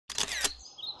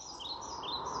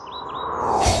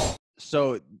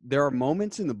So there are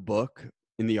moments in the book,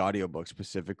 in the audiobook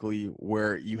specifically,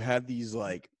 where you have these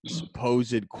like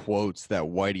supposed quotes that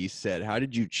Whitey said. How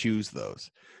did you choose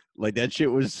those? Like that shit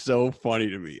was so funny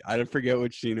to me. I don't forget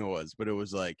which scene it was, but it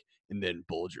was like, and then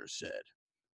Bulger said,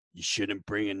 "You shouldn't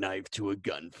bring a knife to a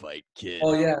gunfight, kid."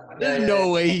 Oh yeah. There's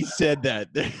no way he said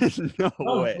that. There's no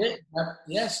way.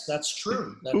 Yes, that's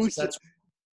true. That's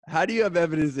How do you have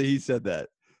evidence that he said that?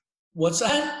 What's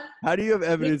that? How do you have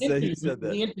evidence that he said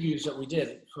that? The interviews that we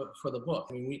did for the book.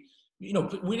 I mean,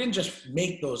 we didn't just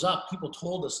make those up. People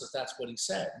told us that that's what he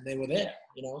said, and they were there.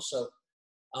 So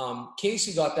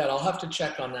Casey got that. I'll have to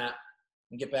check on that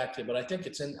and get back to you. But I think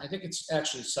it's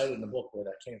actually cited in the book where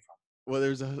that came from. Well,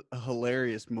 there's a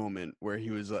hilarious moment where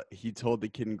he told the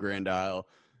kid in Grand Isle,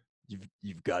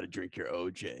 "You've got to drink your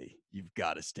OJ. You've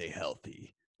got to stay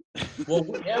healthy." Well,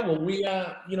 we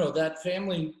that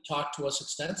family talked to us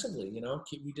extensively.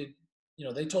 We did.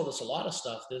 They told us a lot of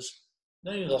stuff.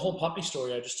 The whole puppy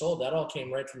story I just told, that all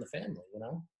came right from the family.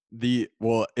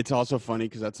 Well, it's also funny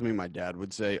because that's something my dad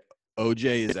would say.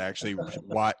 OJ is actually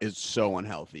why is so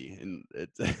unhealthy, and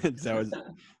it's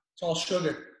all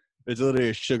sugar. It's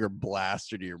literally a sugar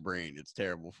blaster to your brain. It's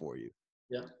terrible for you.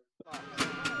 Yeah.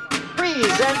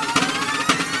 Freeze and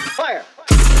fire.